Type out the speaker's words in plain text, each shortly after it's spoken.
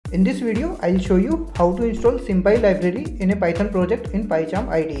In this video, I'll show you how to install SYMPY library in a Python project in Pycharm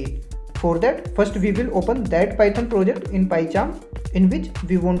IDE. For that, first we will open that Python project in Pycharm in which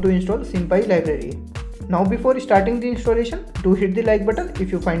we want to install SYMPY library. Now before starting the installation, do hit the like button if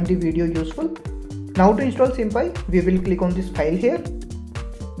you find the video useful. Now to install SYMPY, we will click on this file here.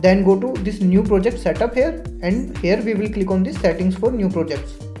 Then go to this new project setup here, and here we will click on this settings for new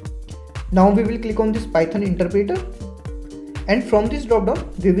projects. Now we will click on this Python interpreter. And from this drop down,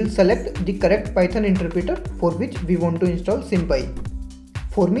 we will select the correct Python interpreter for which we want to install SYMPY.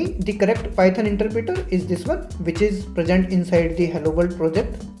 For me, the correct Python interpreter is this one, which is present inside the Hello World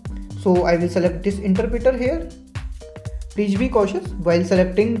project. So I will select this interpreter here. Please be cautious while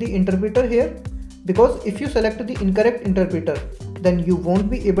selecting the interpreter here, because if you select the incorrect interpreter, then you won't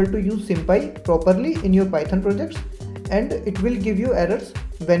be able to use SYMPY properly in your Python projects, and it will give you errors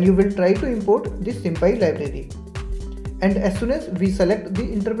when you will try to import this SYMPY library. And as soon as we select the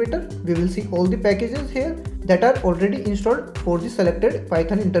interpreter, we will see all the packages here that are already installed for the selected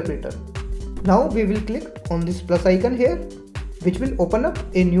Python interpreter. Now we will click on this plus icon here, which will open up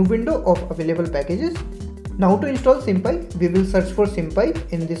a new window of available packages. Now to install SYMPY, we will search for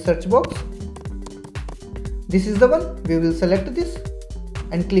SYMPY in this search box. This is the one. We will select this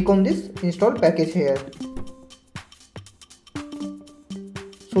and click on this install package here.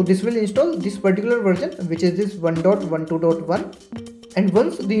 So this will install this particular version, which is this 1.12.1, and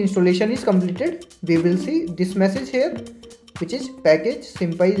once the installation is completed, we will see this message here, which is package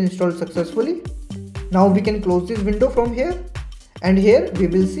SYMPY is installed successfully. Now we can close this window from here, and here we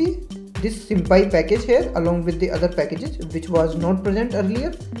will see this SYMPY package here along with the other packages which was not present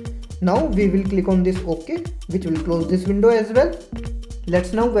earlier. Now we will click on this OK, which will close this window as well.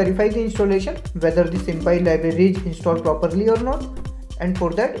 Let's now verify the installation, whether the SYMPY library is installed properly or not. And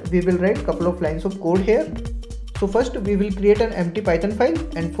for that, we will write a couple of lines of code here. So first we will create an empty Python file,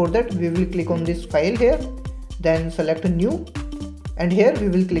 and for that we will click on this file here, then select new, and here we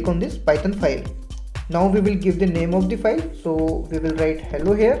will click on this Python file. Now we will give the name of the file, so we will write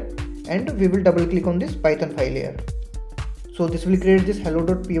hello here, and we will double click on this Python file here. So this will create this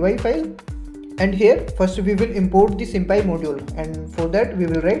hello.py file, and here first we will import the SYMPY module, and for that we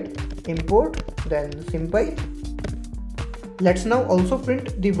will write import then SYMPY. Let's now also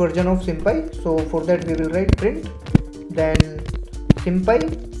print the version of SYMPY. So for that we will write print then SYMPY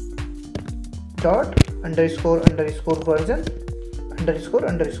dot underscore version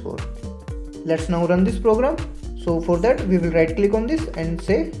underscore. Let's now run this program. So for that we will right click on this and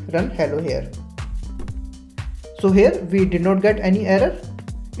say run hello here. So here we did not get any error.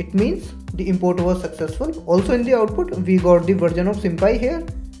 It means the import was successful. Also in the output we got the version of SYMPY here.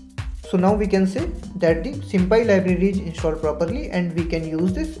 So now we can say that the SYMPY library is installed properly and we can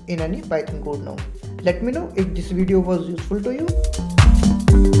use this in any Python code now. Let me know if this video was useful to you.